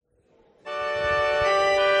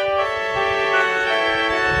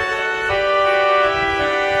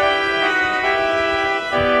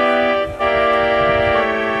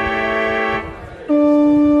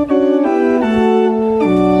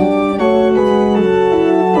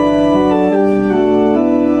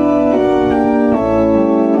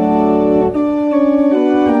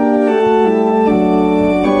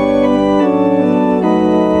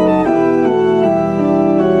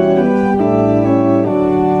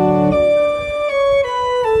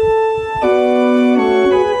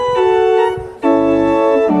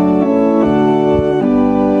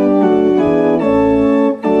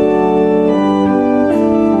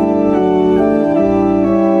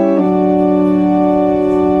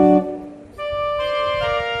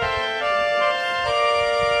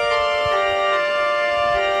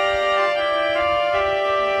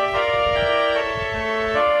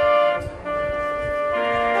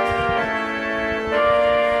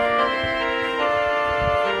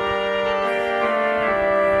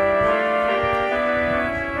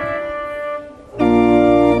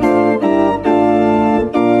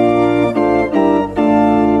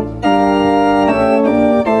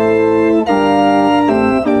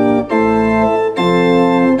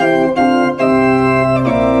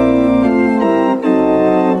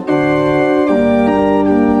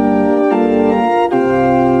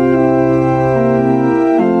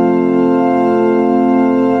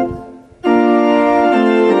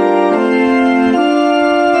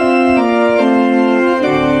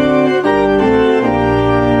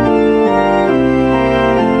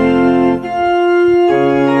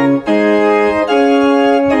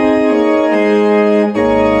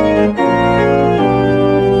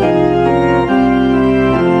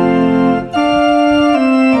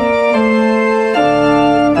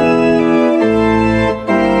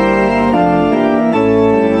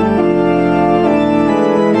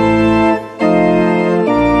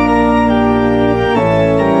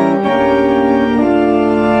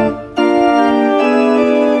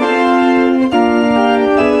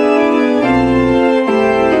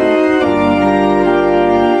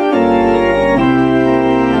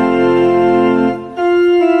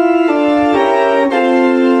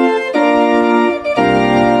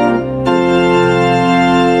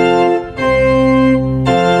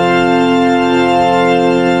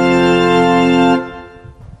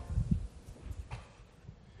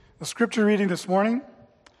The scripture reading this morning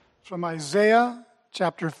is from Isaiah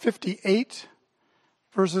chapter 58,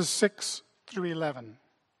 verses 6 through 11.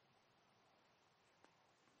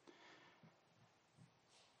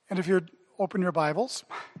 And if you open your Bibles,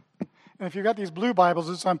 and if you've got these blue Bibles,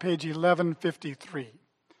 it's on page 1153.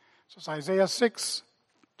 So it's Isaiah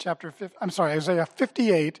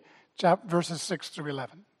 58, verses 6 through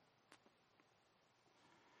 11.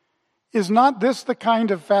 Is not this the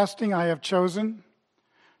kind of fasting I have chosen?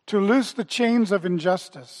 To loose the chains of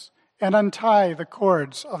injustice and untie the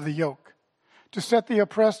cords of the yoke, to set the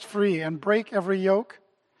oppressed free and break every yoke?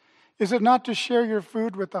 Is it not to share your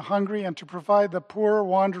food with the hungry and to provide the poor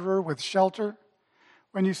wanderer with shelter?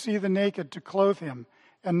 When you see the naked, to clothe him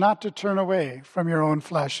and not to turn away from your own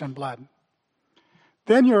flesh and blood?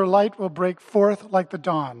 Then your light will break forth like the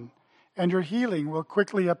dawn, and your healing will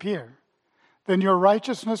quickly appear. Then your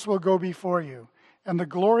righteousness will go before you, and the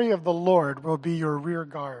glory of the Lord will be your rear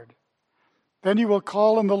guard. Then you will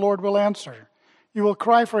call, and the Lord will answer. You will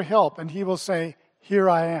cry for help, and he will say, "Here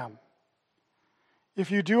I am."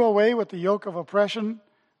 If you do away with the yoke of oppression,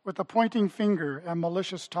 with the pointing finger and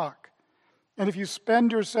malicious talk, and if you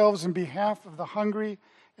spend yourselves in behalf of the hungry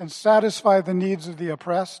and satisfy the needs of the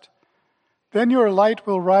oppressed, then your light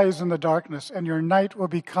will rise in the darkness, and your night will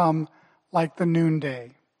become like the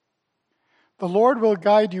noonday. The Lord will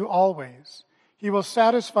guide you always. He will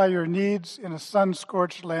satisfy your needs in a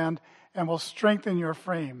sun-scorched land and will strengthen your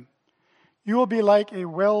frame. You will be like a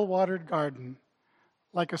well-watered garden,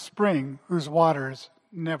 like a spring whose waters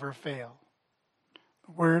never fail.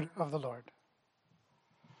 The word of the Lord.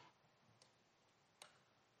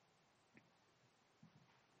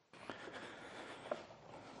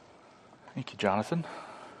 Thank you, Jonathan.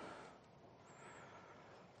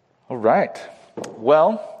 All right.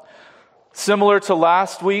 Well, similar to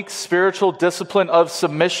last week's spiritual discipline of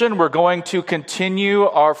submission, we're going to continue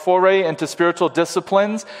our foray into spiritual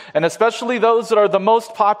disciplines, and especially those that are the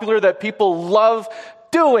most popular that people love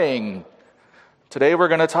doing. Today we're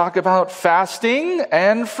going to talk about fasting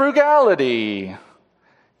and frugality.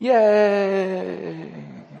 Yay!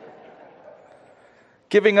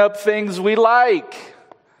 Giving up things we like.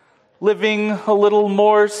 Living a little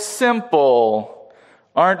more simple.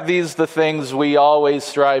 Aren't these the things we always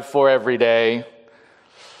strive for every day?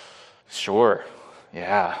 Sure.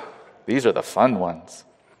 Yeah. These are the fun ones.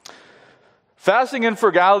 Fasting and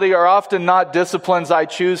frugality are often not disciplines I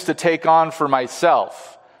choose to take on for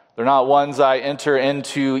myself. They're not ones I enter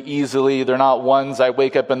into easily. They're not ones I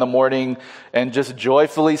wake up in the morning and just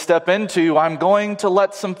joyfully step into. I'm going to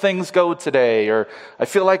let some things go today, or I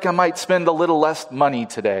feel like I might spend a little less money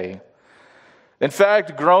today. In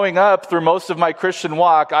fact, growing up through most of my Christian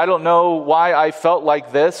walk, I don't know why I felt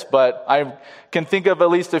like this, but I can think of at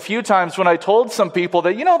least a few times when I told some people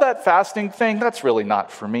that, that fasting thing, that's really not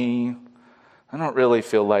for me. I don't really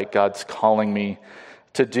feel like God's calling me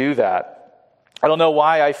to do that. I don't know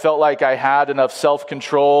why I felt like I had enough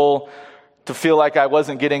self-control to feel like I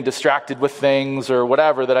wasn't getting distracted with things or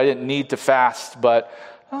whatever, that I didn't need to fast, but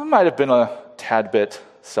I might have been a tad bit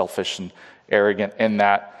selfish and arrogant in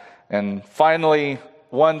that. And finally,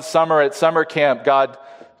 one summer at summer camp, God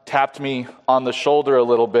tapped me on the shoulder a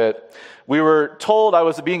little bit. We were told, I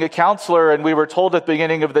was being a counselor, and we were told at the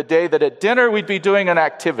beginning of the day that at dinner we'd be doing an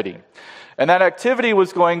activity. And that activity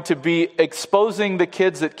was going to be exposing the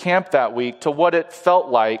kids at camp that week to what it felt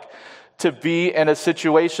like to be in a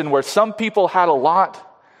situation where some people had a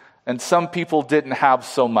lot and some people didn't have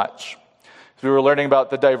so much. We were learning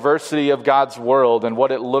about the diversity of God's world and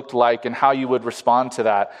what it looked like and how you would respond to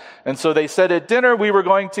that. And so they said at dinner we were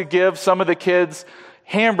going to give some of the kids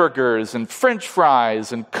hamburgers and French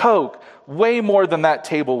fries and Coke, way more than that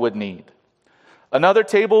table would need. Another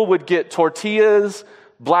table would get tortillas,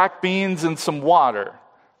 black beans, and some water.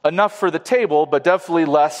 Enough for the table, but definitely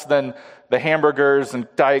less than the hamburgers and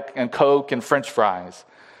Diet and Coke and French fries.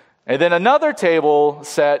 And then another table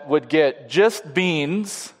set would get just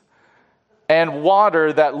beans and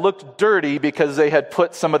water that looked dirty because they had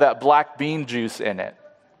put some of that black bean juice in it.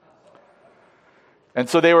 And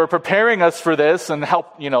so they were preparing us for this and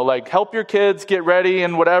help your kids get ready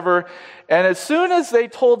and whatever. And as soon as they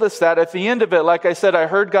told us that, at the end of it, like I said, I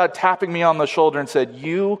heard God tapping me on the shoulder and said,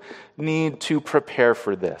 "You need to prepare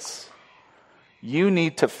for this. You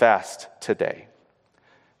need to fast today."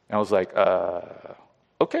 And I was like,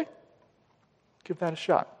 okay, give that a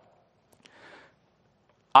shot.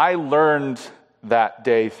 I learned that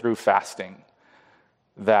day through fasting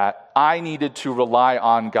that I needed to rely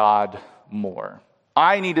on God more.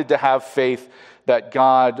 I needed to have faith that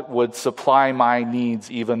God would supply my needs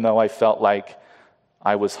even though I felt like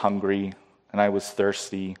I was hungry and I was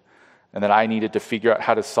thirsty and that I needed to figure out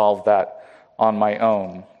how to solve that on my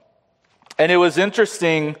own. And it was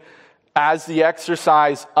interesting as the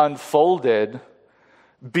exercise unfolded,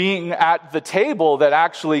 being at the table that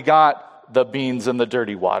actually got the beans and the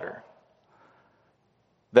dirty water.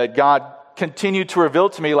 That God continued to reveal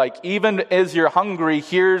to me, like, even as you're hungry,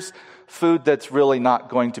 here's food that's really not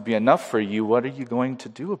going to be enough for you. What are you going to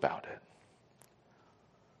do about it?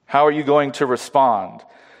 How are you going to respond?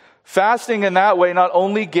 Fasting in that way not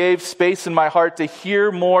only gave space in my heart to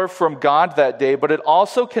hear more from God that day, but it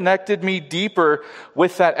also connected me deeper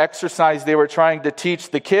with that exercise they were trying to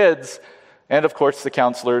teach the kids, and of course the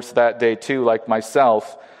counselors that day too, like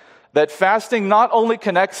myself, that fasting not only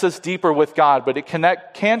connects us deeper with God, but it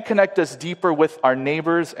can connect us deeper with our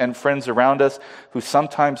neighbors and friends around us who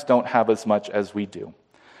sometimes don't have as much as we do.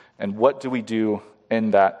 And what do we do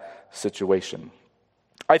in that situation?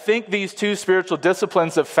 I think these two spiritual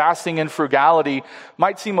disciplines of fasting and frugality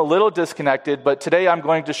might seem a little disconnected, but today I'm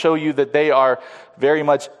going to show you that they are very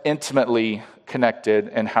much intimately connected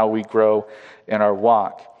in how we grow in our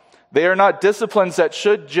walk. They are not disciplines that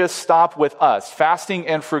should just stop with us. Fasting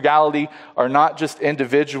and frugality are not just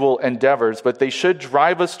individual endeavors, but they should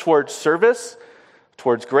drive us towards service,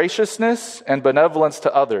 towards graciousness, and benevolence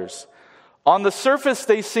to others. On the surface,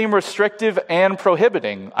 they seem restrictive and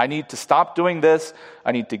prohibiting. I need to stop doing this.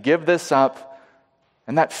 I need to give this up.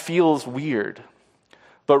 And that feels weird.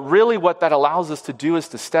 But really what that allows us to do is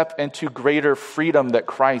to step into greater freedom that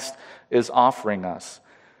Christ is offering us.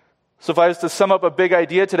 So if I was to sum up a big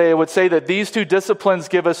idea today, I would say that these two disciplines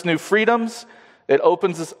give us new freedoms. It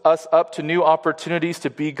opens us up to new opportunities to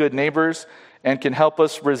be good neighbors and can help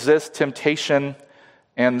us resist temptation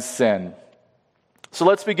and sin. So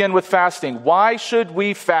let's begin with fasting. Why should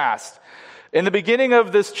we fast? In the beginning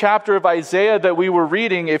of this chapter of Isaiah that we were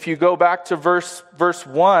reading, if you go back to verse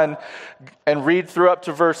 1 and read through up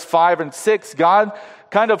to verse 5 and 6, God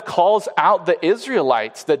kind of calls out the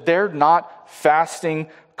Israelites that they're not fasting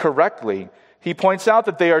correctly. He points out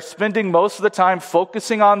that they are spending most of the time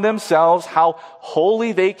focusing on themselves, how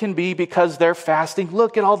holy they can be because they're fasting.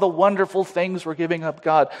 Look at all the wonderful things we're giving up,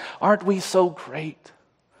 God. Aren't we so great?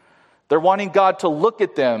 They're wanting God to look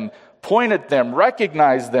at them, point at them,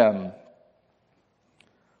 recognize them.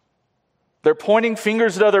 They're pointing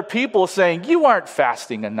fingers at other people saying, you aren't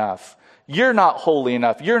fasting enough. You're not holy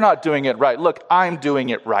enough. You're not doing it right. Look, I'm doing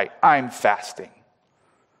it right. I'm fasting.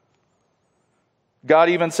 God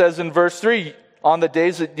even says in verse 3, on the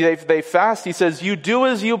days that they fast, he says, you do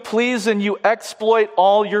as you please and you exploit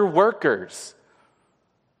all your workers.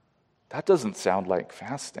 That doesn't sound like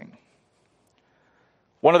fasting.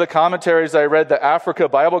 One of the commentaries I read, the Africa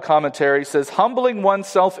Bible Commentary, says, humbling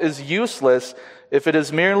oneself is useless if it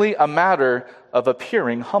is merely a matter of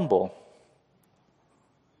appearing humble.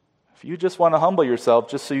 If you just want to humble yourself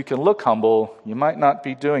just so you can look humble, you might not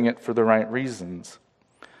be doing it for the right reasons.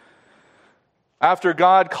 After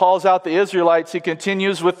God calls out the Israelites, he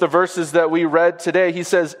continues with the verses that we read today. He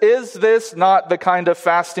says, is this not the kind of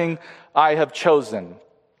fasting I have chosen?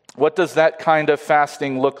 What does that kind of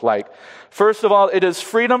fasting look like? First of all, it is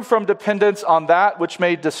freedom from dependence on that which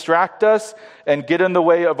may distract us and get in the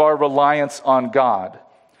way of our reliance on God.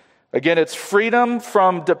 Again, it's freedom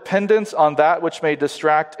from dependence on that which may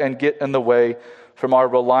distract and get in the way from our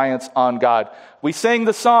reliance on God. We sang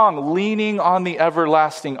the song, Leaning on the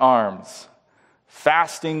Everlasting Arms.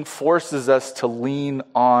 Fasting forces us to lean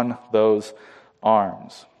on those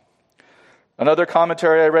arms. Another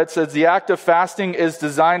commentary I read says, the act of fasting is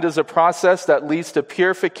designed as a process that leads to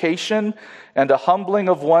purification and a humbling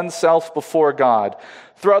of oneself before God.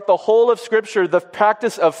 Throughout the whole of Scripture, the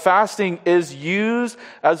practice of fasting is used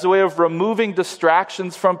as a way of removing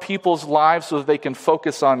distractions from people's lives so that they can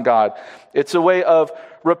focus on God. It's a way of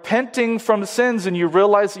repenting from sins and you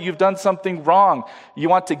realize that you've done something wrong. You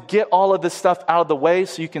want to get all of this stuff out of the way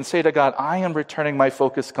so you can say to God, I am returning my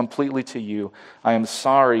focus completely to you. I am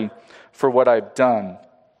sorry for what I've done.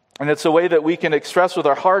 And it's a way that we can express with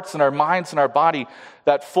our hearts and our minds and our body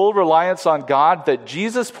that full reliance on God that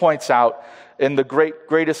Jesus points out in the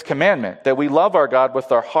greatest commandment, that we love our God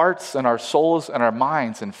with our hearts and our souls and our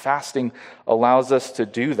minds, and fasting allows us to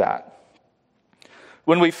do that.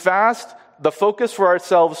 When we fast, the focus for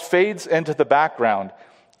ourselves fades into the background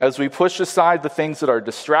as we push aside the things that are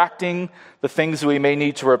distracting, the things that we may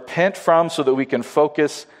need to repent from so that we can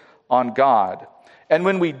focus on God. And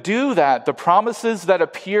when we do that, the promises that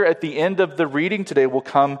appear at the end of the reading today will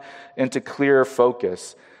come into clearer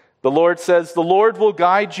focus. The Lord says, the Lord will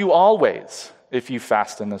guide you always if you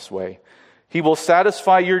fast in this way. He will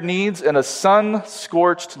satisfy your needs in a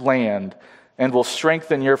sun-scorched land and will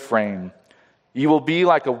strengthen your frame. You will be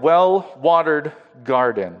like a well-watered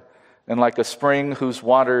garden and like a spring whose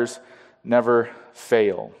waters never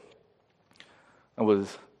fail. It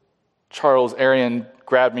was Charles Arian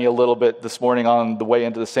grabbed me a little bit this morning on the way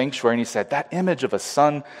into the sanctuary, and he said, that image of a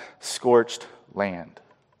sun-scorched land.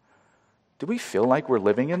 Do we feel like we're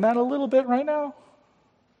living in that a little bit right now?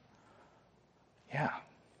 Yeah.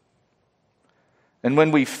 And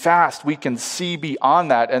when we fast, we can see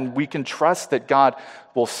beyond that, and we can trust that God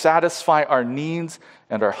will satisfy our needs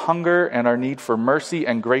and our hunger and our need for mercy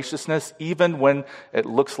and graciousness, even when it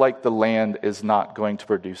looks like the land is not going to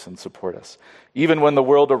produce and support us. Even when the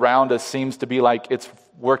world around us seems to be like it's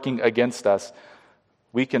working against us,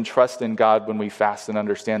 we can trust in God when we fast and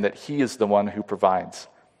understand that He is the one who provides,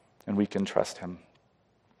 and we can trust Him.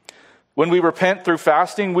 When we repent through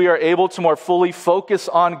fasting, we are able to more fully focus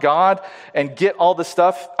on God and get all the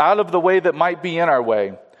stuff out of the way that might be in our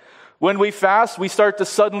way. When we fast, we start to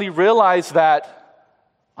suddenly realize that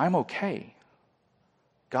I'm okay.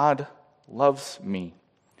 God loves me.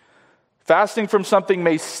 Fasting from something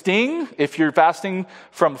may sting. If you're fasting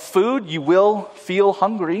from food, you will feel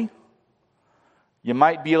hungry. You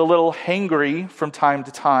might be a little hangry from time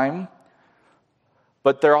to time.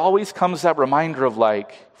 But there always comes that reminder of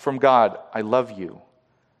from God, I love you.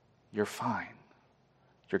 You're fine.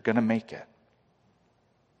 You're going to make it.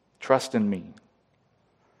 Trust in me.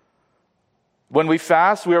 When we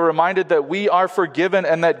fast, we are reminded that we are forgiven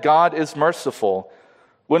and that God is merciful.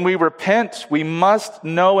 When we repent, we must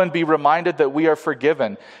know and be reminded that we are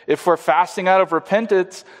forgiven. If we're fasting out of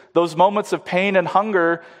repentance, those moments of pain and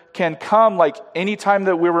hunger can come any time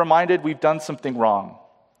that we're reminded we've done something wrong.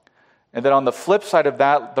 And then on the flip side of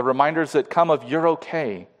that, the reminders that come of you're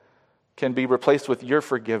okay can be replaced with you're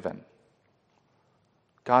forgiven.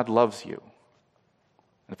 God loves you.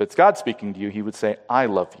 And if it's God speaking to you, He would say, I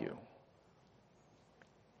love you.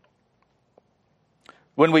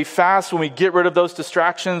 When we fast, when we get rid of those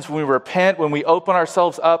distractions, when we repent, when we open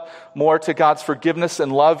ourselves up more to God's forgiveness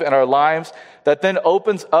and love in our lives, that then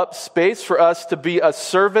opens up space for us to be a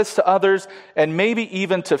service to others and maybe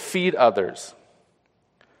even to feed others.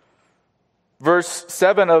 Verse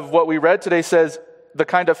 7 of what we read today says, the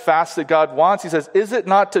kind of fast that God wants, He says, is it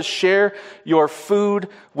not to share your food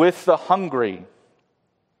with the hungry?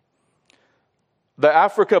 The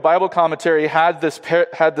Africa Bible Commentary had this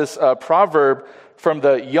proverb from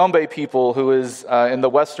the Yombe people who is in the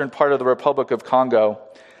western part of the Republic of Congo.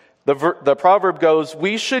 The proverb goes,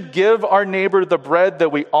 we should give our neighbor the bread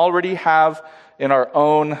that we already have in our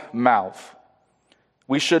own mouth.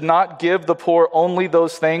 We should not give the poor only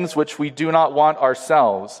those things which we do not want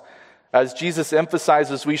ourselves. As Jesus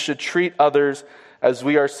emphasizes, we should treat others as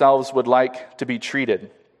we ourselves would like to be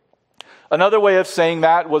treated. Another way of saying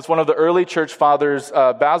that was one of the early church fathers,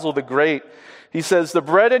 Basil the Great. He says, the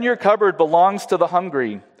bread in your cupboard belongs to the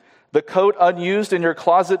hungry. The coat unused in your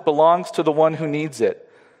closet belongs to the one who needs it.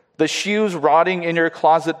 The shoes rotting in your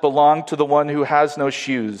closet belong to the one who has no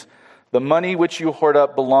shoes. The money which you hoard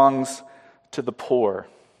up belongs to the poor.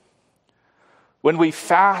 When we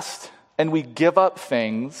fast and we give up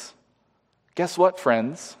things, guess what,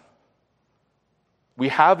 friends? We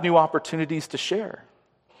have new opportunities to share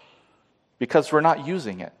because we're not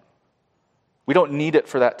using it. We don't need it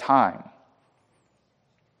for that time.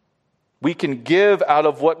 We can give out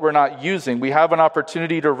of what we're not using. We have an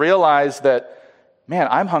opportunity to realize that, man,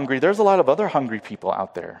 I'm hungry. There's a lot of other hungry people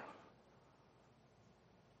out there.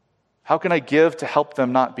 How can I give to help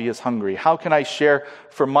them not be as hungry? How can I share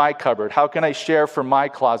from my cupboard? How can I share from my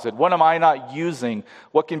closet? What am I not using?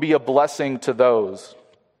 What can be a blessing to those?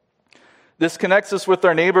 This connects us with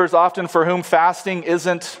our neighbors, often for whom fasting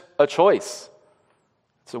isn't a choice.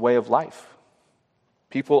 It's a way of life.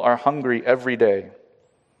 People are hungry every day.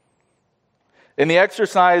 In the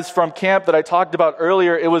exercise from camp that I talked about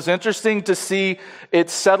earlier, it was interesting to see it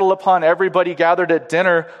settle upon everybody gathered at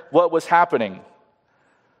dinner what was happening.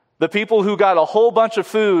 The people who got a whole bunch of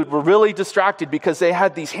food were really distracted because they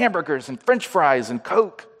had these hamburgers and French fries and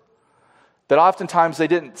Coke that oftentimes they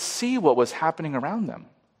didn't see what was happening around them.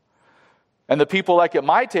 And the people at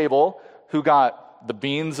my table who got the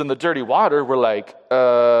beans and the dirty water were like,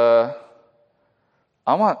 I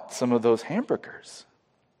want some of those hamburgers.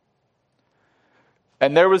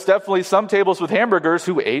 And there was definitely some tables with hamburgers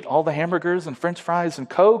who ate all the hamburgers and French fries and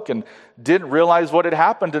Coke and didn't realize what had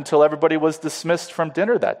happened until everybody was dismissed from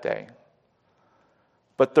dinner that day.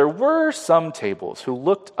 But there were some tables who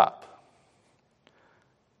looked up.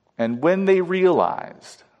 And when they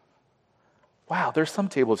realized, wow, there's some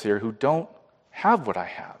tables here who don't have what I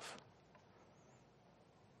have.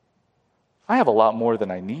 I have a lot more than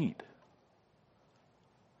I need.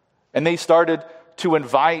 And they started to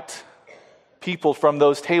invite people from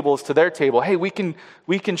those tables to their table. Hey, we can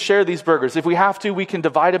share these burgers. If we have to, we can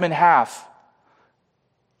divide them in half.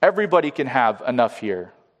 Everybody can have enough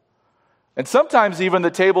here. And sometimes even the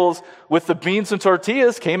tables with the beans and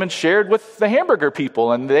tortillas came and shared with the hamburger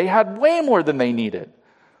people, and they had way more than they needed.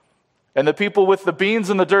 And the people with the beans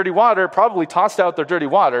and the dirty water probably tossed out their dirty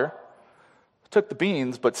water, took the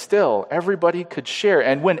beans, but still, everybody could share.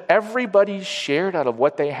 And when everybody shared out of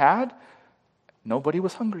what they had, nobody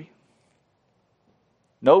was hungry.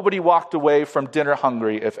 Nobody walked away from dinner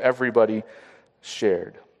hungry if everybody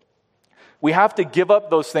shared. We have to give up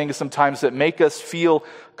those things sometimes that make us feel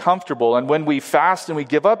comfortable. And when we fast and we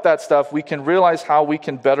give up that stuff, we can realize how we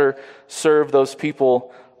can better serve those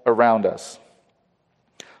people around us.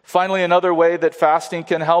 Finally, another way that fasting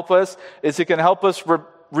can help us is it can help us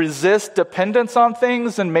resist dependence on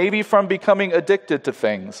things and maybe from becoming addicted to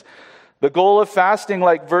things. The goal of fasting,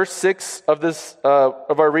 like verse 6 of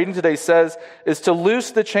our reading today says, is to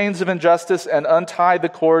loose the chains of injustice and untie the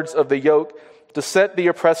cords of the yoke, to set the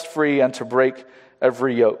oppressed free and to break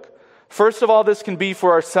every yoke. First of all, this can be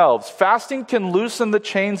for ourselves. Fasting can loosen the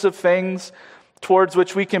chains of things towards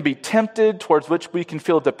which we can be tempted, towards which we can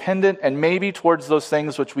feel dependent, and maybe towards those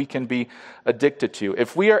things which we can be addicted to.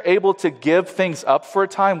 If we are able to give things up for a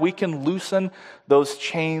time, we can loosen those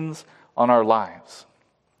chains on our lives.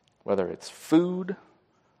 Whether it's food,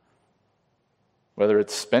 whether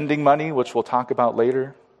it's spending money, which we'll talk about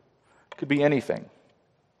later, it could be anything.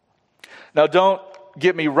 Now, don't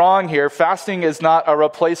get me wrong here. Fasting is not a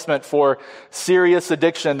replacement for serious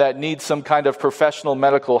addiction that needs some kind of professional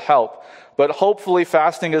medical help. But hopefully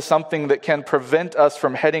fasting is something that can prevent us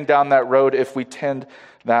from heading down that road if we tend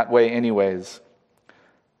that way anyways.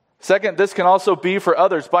 Second, this can also be for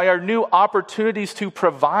others. By our new opportunities to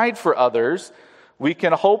provide for others, we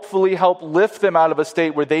can hopefully help lift them out of a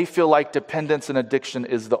state where they feel like dependence and addiction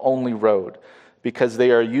is the only road, because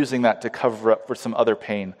they are using that to cover up for some other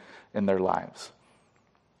pain in their lives.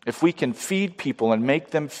 If we can feed people and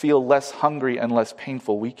make them feel less hungry and less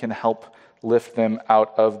painful, we can help lift them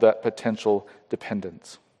out of that potential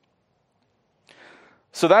dependence.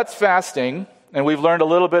 So that's fasting, and we've learned a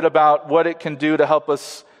little bit about what it can do to help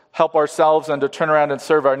us help ourselves and to turn around and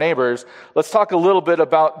serve our neighbors. Let's talk a little bit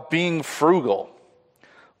about being frugal.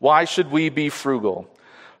 Why should we be frugal?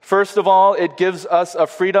 First of all, it gives us a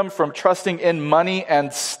freedom from trusting in money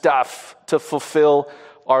and stuff to fulfill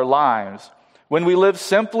our lives. When we live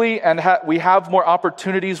simply and we have more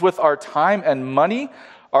opportunities with our time and money,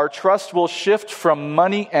 our trust will shift from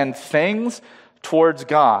money and things towards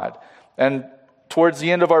God. And towards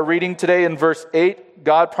the end of our reading today in verse 8,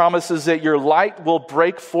 God promises that your light will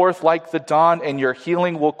break forth like the dawn and your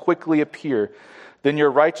healing will quickly appear. Then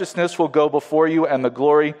your righteousness will go before you and the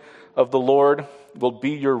glory of the Lord will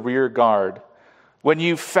be your rear guard. When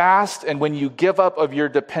you fast and when you give up of your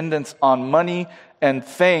dependence on money and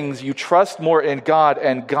things, you trust more in God,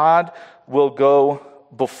 and God will go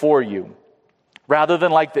before you. Rather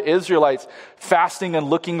than like the Israelites, fasting and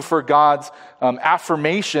looking for God's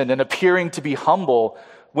affirmation and appearing to be humble,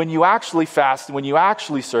 when you actually fast, when you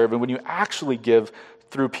actually serve, and when you actually give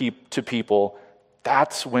to people,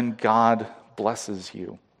 that's when God blesses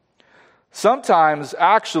you. Sometimes,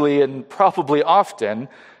 actually, and probably often,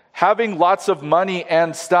 having lots of money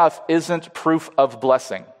and stuff isn't proof of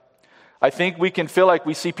blessing. I think we can feel like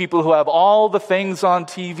we see people who have all the things on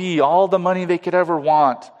TV, all the money they could ever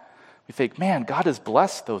want. We think, man, God has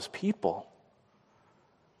blessed those people.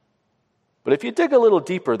 But if you dig a little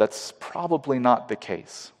deeper, that's probably not the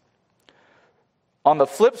case. On the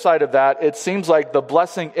flip side of that, it seems like the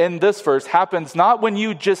blessing in this verse happens not when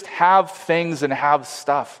you just have things and have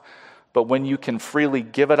stuff, but when you can freely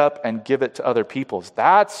give it up and give it to other people.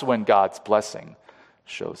 That's when God's blessing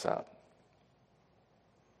shows up.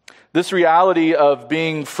 This reality of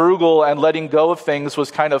being frugal and letting go of things was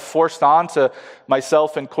kind of forced onto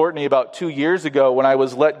myself and Courtney about 2 years ago when I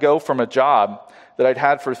was let go from a job that I'd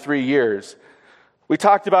had for 3 years. We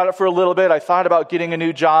talked about it for a little bit. I thought about getting a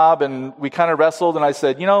new job, and we kind of wrestled, and I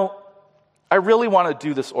said, I really want to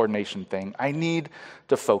do this ordination thing. I need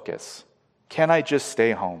to focus. Can I just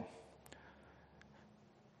stay home?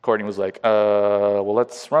 Courtney was like, well,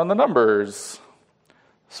 let's run the numbers.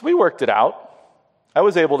 So we worked it out. I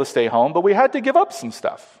was able to stay home, but we had to give up some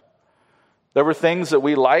stuff. There were things that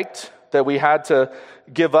we liked that we had to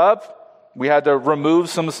give up. We had to remove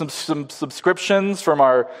some subscriptions from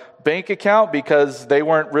our bank account because they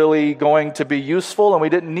weren't really going to be useful and we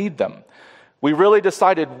didn't need them. We really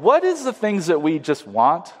decided, what is the things that we just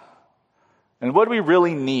want? And what do we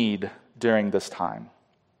really need during this time?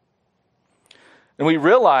 And we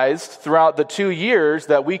realized throughout the 2 years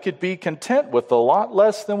that we could be content with a lot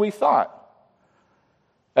less than we thought.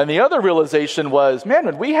 And the other realization was, man,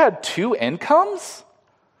 when we had 2 incomes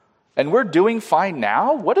and we're doing fine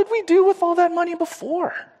now, what did we do with all that money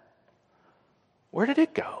before? Where did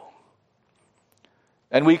it go?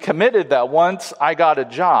 And we committed that once I got a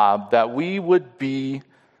job, that we would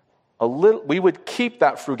keep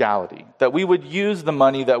that frugality, that we would use the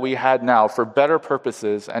money that we had now for better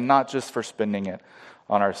purposes and not just for spending it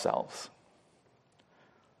on ourselves.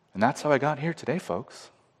 And that's how I got here today, folks.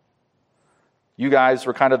 You guys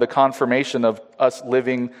were kind of the confirmation of us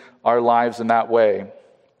living our lives in that way.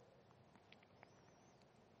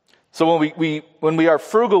 So when we are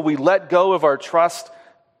frugal, we let go of our trust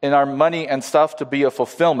in our money and stuff to be a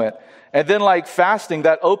fulfillment. And then like fasting,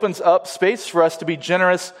 that opens up space for us to be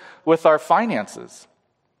generous with our finances.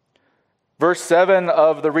 Verse 7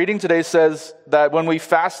 of the reading today says that when we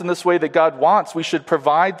fast in this way that God wants, we should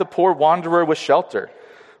provide the poor wanderer with shelter.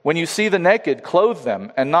 When you see the naked, clothe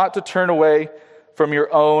them, and not to turn away from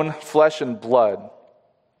your own flesh and blood.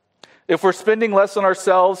 If we're spending less on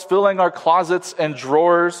ourselves, filling our closets and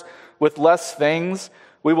drawers with less things,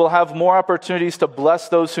 we will have more opportunities to bless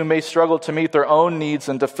those who may struggle to meet their own needs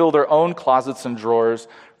and to fill their own closets and drawers,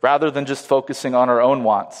 rather than just focusing on our own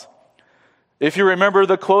wants. If you remember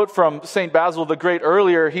the quote from St. Basil the Great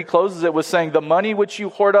earlier, he closes it with saying, "The money which you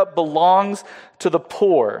hoard up belongs to the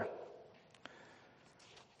poor."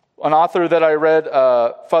 An author that I read,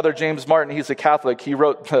 Father James Martin, he's a Catholic. He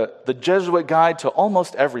wrote the Jesuit Guide to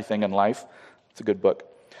Almost Everything in Life. It's a good book.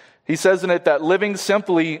 He says in it that living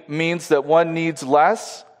simply means that one needs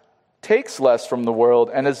less, takes less from the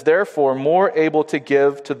world, and is therefore more able to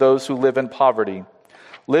give to those who live in poverty.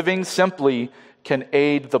 Living simply can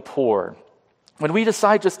aid the poor. When we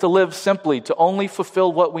decide just to live simply, to only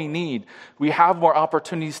fulfill what we need, we have more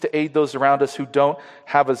opportunities to aid those around us who don't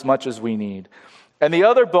have as much as we need. And the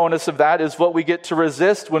other bonus of that is what we get to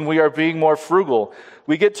resist when we are being more frugal.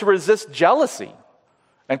 We get to resist jealousy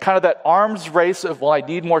and kind of that arms race of, well, I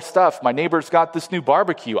need more stuff. My neighbor's got this new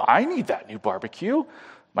barbecue. I need that new barbecue.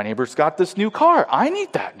 My neighbor's got this new car. I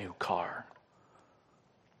need that new car.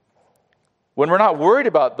 When we're not worried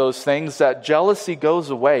about those things, that jealousy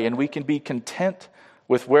goes away and we can be content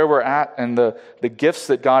with where we're at and the gifts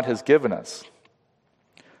that God has given us.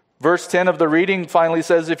 Verse 10 of the reading finally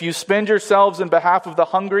says, "If you spend yourselves in behalf of the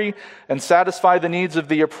hungry and satisfy the needs of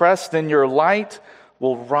the oppressed, then your light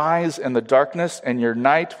will rise in the darkness and your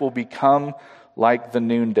night will become like the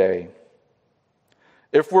noonday."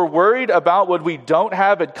 If we're worried about what we don't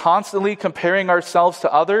have and constantly comparing ourselves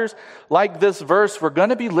to others, like this verse, we're going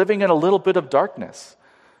to be living in a little bit of darkness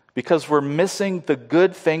because we're missing the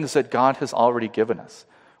good things that God has already given us.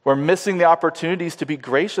 We're missing the opportunities to be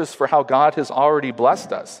gracious for how God has already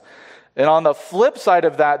blessed us. And on the flip side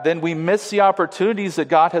of that, then we miss the opportunities that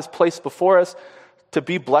God has placed before us to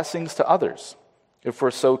be blessings to others if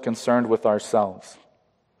we're so concerned with ourselves.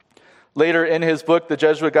 Later in his book, The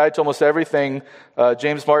Jesuit Guide to Almost Everything,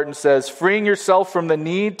 James Martin says, "Freeing yourself from the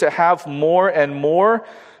need to have more and more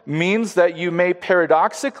means that you may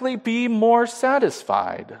paradoxically be more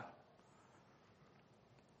satisfied."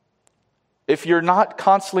 If you're not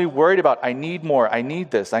constantly worried about, I need more, I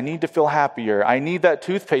need this, I need to feel happier, I need that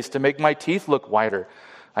toothpaste to make my teeth look whiter,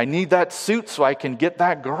 I need that suit so I can get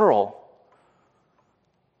that girl.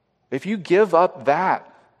 If you give up that,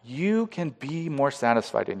 you can be more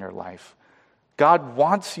satisfied in your life. God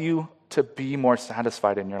wants you to be more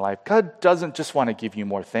satisfied in your life. God doesn't just want to give you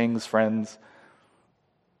more things, friends.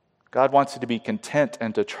 God wants you to be content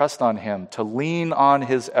and to trust on Him, to lean on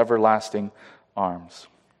His everlasting arms.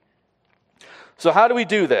 So how do we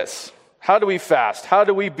do this? How do we fast? How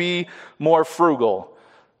do we be more frugal?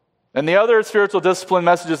 And the other spiritual discipline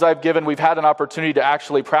messages I've given, we've had an opportunity to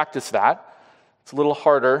actually practice that. It's a little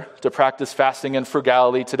harder to practice fasting and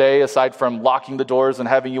frugality today, aside from locking the doors and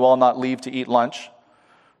having you all not leave to eat lunch.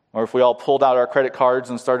 Or if we all pulled out our credit cards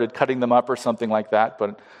and started cutting them up or something like that.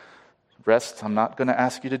 But rest, I'm not going to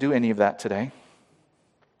ask you to do any of that today.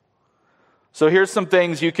 So here's some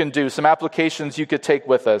things you can do, some applications you could take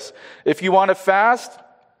with us. If you want to fast,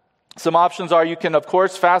 some options are you can, of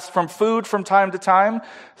course, fast from food from time to time.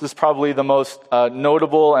 This is probably the most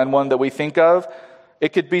notable and one that we think of.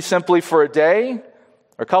 It could be simply for a day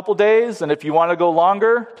or a couple days. And if you want to go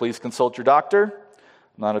longer, please consult your doctor.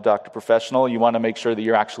 I'm not a doctor professional. You want to make sure that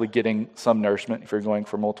you're actually getting some nourishment if you're going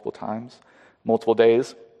for multiple times, multiple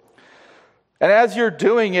days. And as you're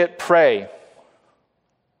doing it, pray.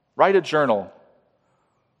 Write a journal.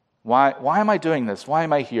 Why am I doing this? Why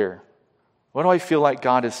am I here? What do I feel like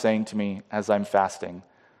God is saying to me as I'm fasting?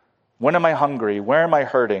 When am I hungry? Where am I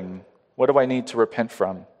hurting? What do I need to repent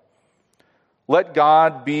from? Let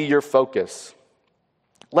God be your focus.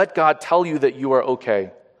 Let God tell you that you are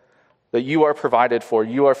okay. that you are provided for,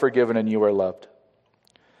 you are forgiven, and you are loved.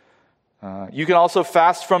 You can also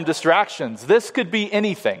fast from distractions. This could be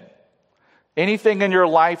anything. Anything in your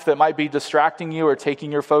life that might be distracting you or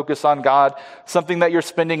taking your focus on God, something that you're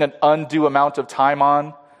spending an undue amount of time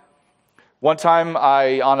on. One time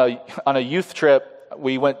on a youth trip,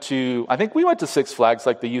 we went to Six Flags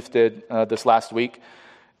like the youth did this last week,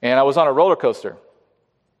 and I was on a roller coaster.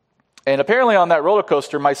 And apparently on that roller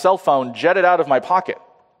coaster, my cell phone jetted out of my pocket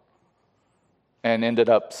and ended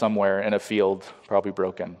up somewhere in a field, probably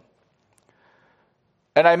broken.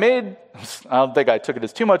 And I don't think I took it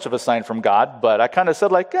as too much of a sign from God, but I kind of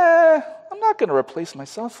said I'm not going to replace my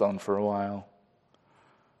cell phone for a while.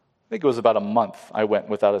 I think it was about a month I went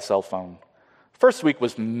without a cell phone. First week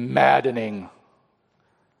was maddening.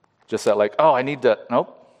 Just that I need to,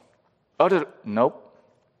 nope.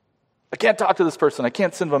 I can't talk to this person. I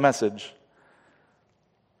can't send them a message.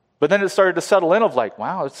 But then it started to settle in of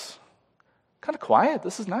wow, it's kind of quiet.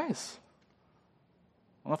 This is nice.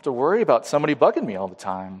 I don't have to worry about somebody bugging me all the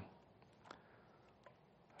time.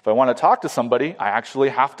 If I want to talk to somebody, I actually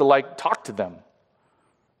have to talk to them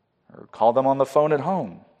or call them on the phone at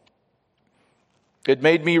home. It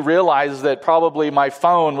made me realize that probably my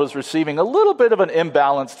phone was receiving a little bit of an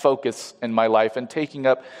imbalanced focus in my life and taking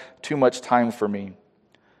up too much time for me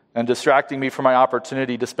and distracting me from my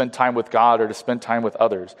opportunity to spend time with God or to spend time with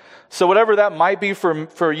others. So whatever that might be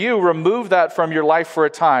for you, remove that from your life for a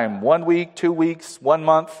time. 1 week, 2 weeks, 1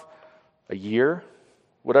 month, a year,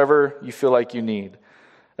 whatever you feel like you need.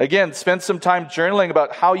 Again, spend some time journaling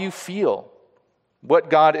about how you feel, what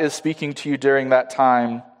God is speaking to you during that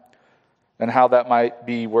time, and how that might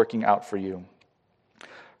be working out for you.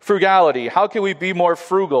 Frugality. How can we be more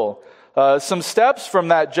frugal? Some steps from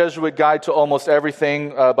that Jesuit Guide to Almost Everything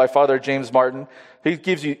by Father James Martin. He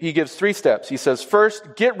gives 3 steps. He says,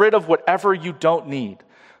 first, get rid of whatever you don't need.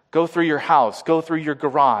 Go through your house. Go through your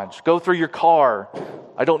garage. Go through your car.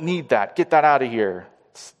 I don't need that. Get that out of here.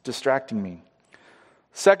 It's distracting me.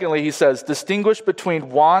 Secondly, he says, distinguish between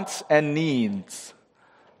wants and needs.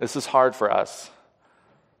 This is hard for us.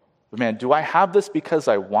 But man, do I have this because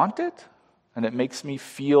I want it? And it makes me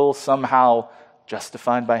feel somehow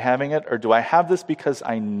justified by having it? Or do I have this because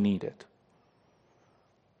I need it?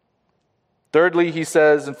 Thirdly, he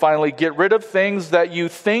says, and finally, get rid of things that you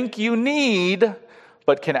think you need,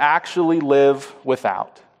 but can actually live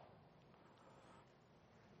without.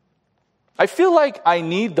 I feel like I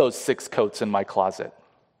need those 6 coats in my closet.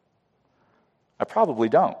 I probably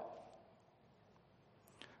don't.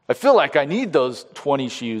 I feel like I need those 20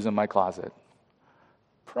 shoes in my closet.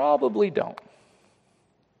 Probably don't.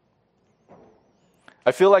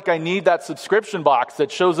 I feel like I need that subscription box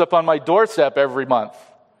that shows up on my doorstep every month.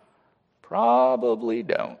 Probably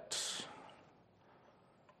don't.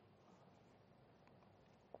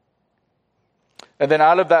 And then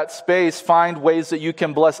out of that space, find ways that you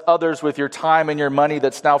can bless others with your time and your money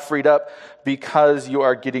that's now freed up because you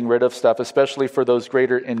are getting rid of stuff, especially for those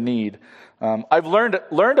greater in need. I've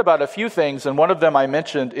learned about a few things, and one of them I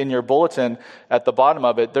mentioned in your bulletin at the bottom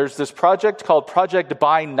of it. There's this project called Project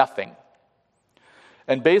Buy Nothing.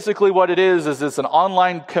 And basically what it is it's an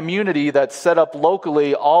online community that's set up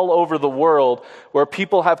locally all over the world where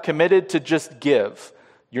people have committed to just give.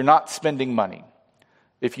 You're not spending money.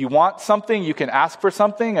 If you want something, you can ask for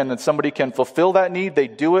something, and then somebody can fulfill that need. They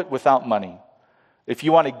do it without money. If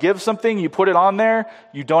you want to give something, you put it on there.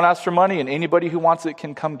 You don't ask for money, and anybody who wants it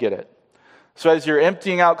can come get it. So as you're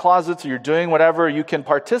emptying out closets or you're doing whatever, you can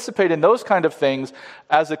participate in those kind of things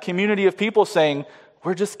as a community of people saying,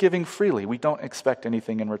 we're just giving freely. We don't expect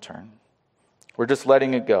anything in return. We're just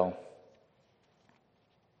letting it go.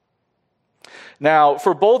 Now,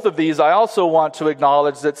 for both of these, I also want to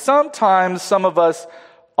acknowledge that sometimes some of us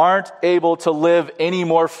aren't able to live any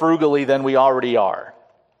more frugally than we already are.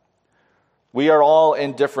 We are all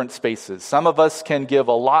in different spaces. Some of us can give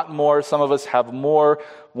a lot more. Some of us have more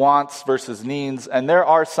wants versus needs. And there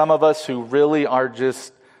are some of us who really are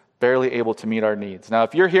just barely able to meet our needs. Now,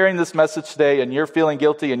 if you're hearing this message today and you're feeling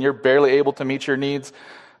guilty and you're barely able to meet your needs,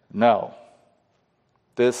 no,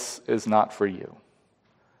 this is not for you.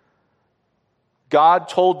 God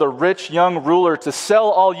told the rich young ruler to sell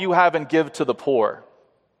all you have and give to the poor.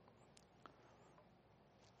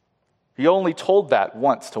 He only told that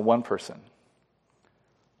once to one person.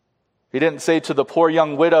 He didn't say to the poor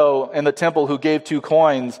young widow in the temple who gave 2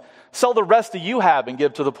 coins, sell the rest that you have and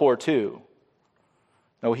give to the poor too.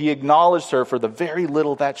 No, he acknowledged her for the very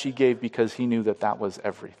little that she gave because he knew that that was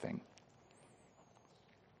everything.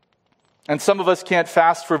 And some of us can't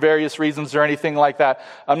fast for various reasons or anything like that.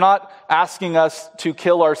 I'm not asking us to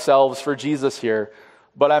kill ourselves for Jesus here.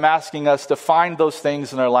 but I'm asking us to find those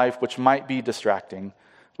things in our life which might be distracting,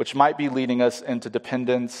 which might be leading us into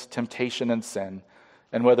dependence, temptation, and sin.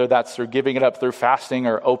 And whether that's through giving it up through fasting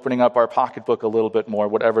or opening up our pocketbook a little bit more,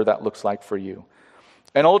 whatever that looks like for you.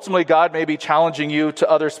 And ultimately, God may be challenging you to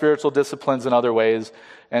other spiritual disciplines in other ways,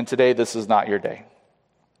 and today this is not your day.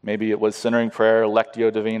 Maybe it was centering prayer,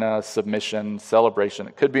 lectio divina, submission, celebration.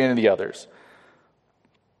 It could be any of the others.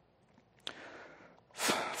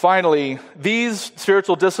 Finally, these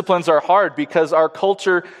spiritual disciplines are hard because our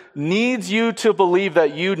culture needs you to believe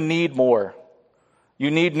that you need more.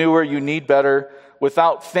 You need newer, you need better.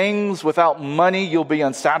 Without things, without money, you'll be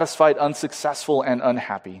unsatisfied, unsuccessful, and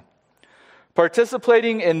unhappy.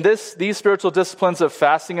 Participating in these spiritual disciplines of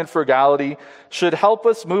fasting and frugality should help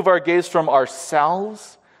us move our gaze from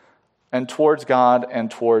ourselves and towards God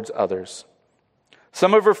and towards others.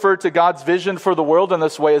 Some have referred to God's vision for the world in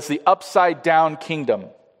this way as the upside-down kingdom.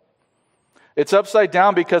 It's upside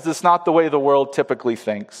down because it's not the way the world typically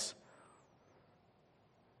thinks.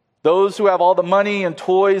 Those who have all the money and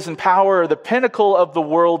toys and power are the pinnacle of the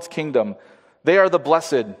world's kingdom. They are the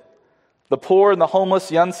blessed. The poor and the homeless,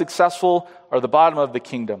 the unsuccessful, are the bottom of the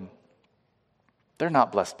kingdom. They're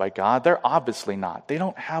not blessed by God. They're obviously not. They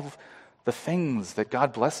don't have the things that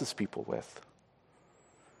God blesses people with.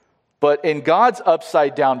 But in God's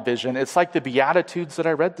upside-down vision, it's like the Beatitudes that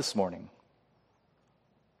I read this morning.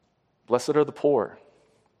 Blessed are the poor.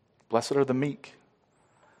 Blessed are the meek.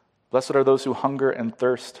 Blessed are those who hunger and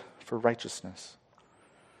thirst for righteousness.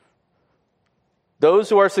 Those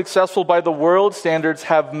who are successful by the world's standards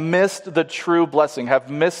have missed the true blessing, have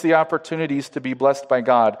missed the opportunities to be blessed by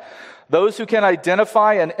God. Those who can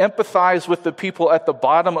identify and empathize with the people at the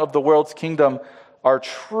bottom of the world's kingdom are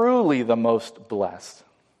truly the most blessed.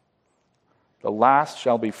 The last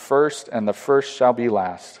shall be first, and the first shall be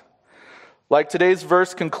last. Like today's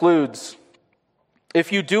verse concludes,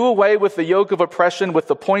 if you do away with the yoke of oppression, with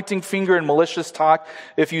the pointing finger and malicious talk,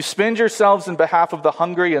 if you spend yourselves in behalf of the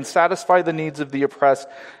hungry and satisfy the needs of the oppressed,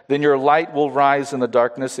 then your light will rise in the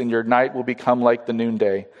darkness and your night will become like the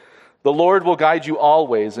noonday. The Lord will guide you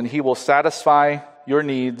always, and he will satisfy your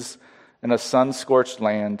needs in a sun-scorched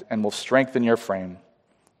land and will strengthen your frame.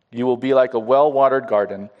 You will be like a well-watered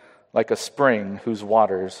garden, like a spring whose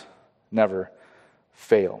waters never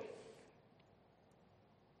fail.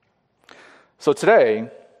 So today,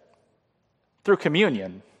 through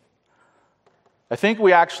communion, I think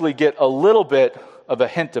we actually get a little bit of a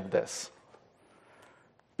hint of this.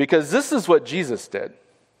 Because this is what Jesus did.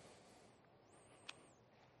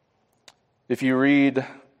 If you read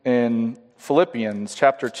in Philippians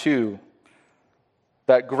chapter 2,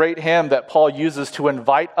 that great hymn that Paul uses to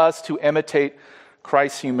invite us to imitate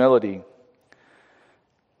Christ's humility.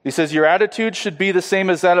 He says, your attitude should be the same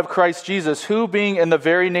as that of Christ Jesus, who being in the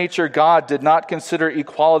very nature God did not consider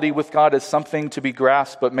equality with God as something to be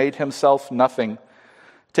grasped, but made himself nothing,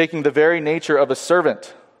 taking the very nature of a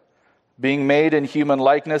servant, being made in human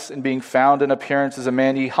likeness and being found in appearance as a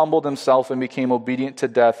man, he humbled himself and became obedient to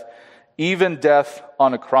death, even death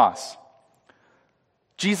on a cross.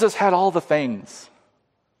 Jesus had all the things,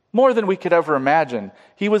 more than we could ever imagine.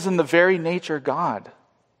 He was in the very nature God.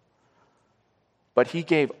 But he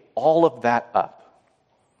gave all of that up.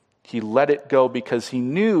 He let it go because he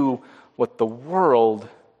knew what the world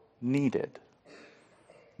needed,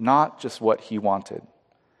 not just what he wanted.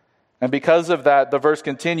 And because of that, the verse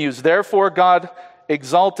continues, therefore God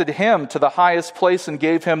exalted him to the highest place and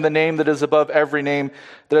gave him the name that is above every name,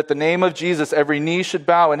 that at the name of Jesus every knee should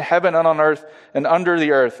bow in heaven and on earth and under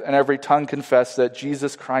the earth, and every tongue confess that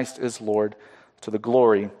Jesus Christ is Lord, to the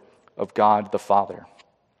glory of God the Father.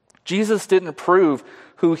 Jesus didn't prove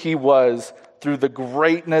who he was through the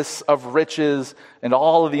greatness of riches and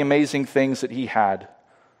all of the amazing things that he had.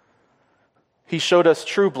 He showed us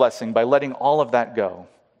true blessing by letting all of that go,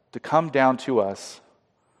 to come down to us,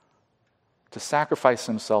 to sacrifice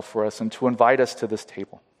himself for us, and to invite us to this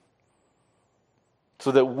table,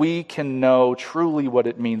 so that we can know truly what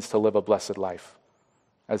it means to live a blessed life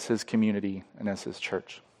as his community and as his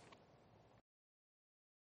church.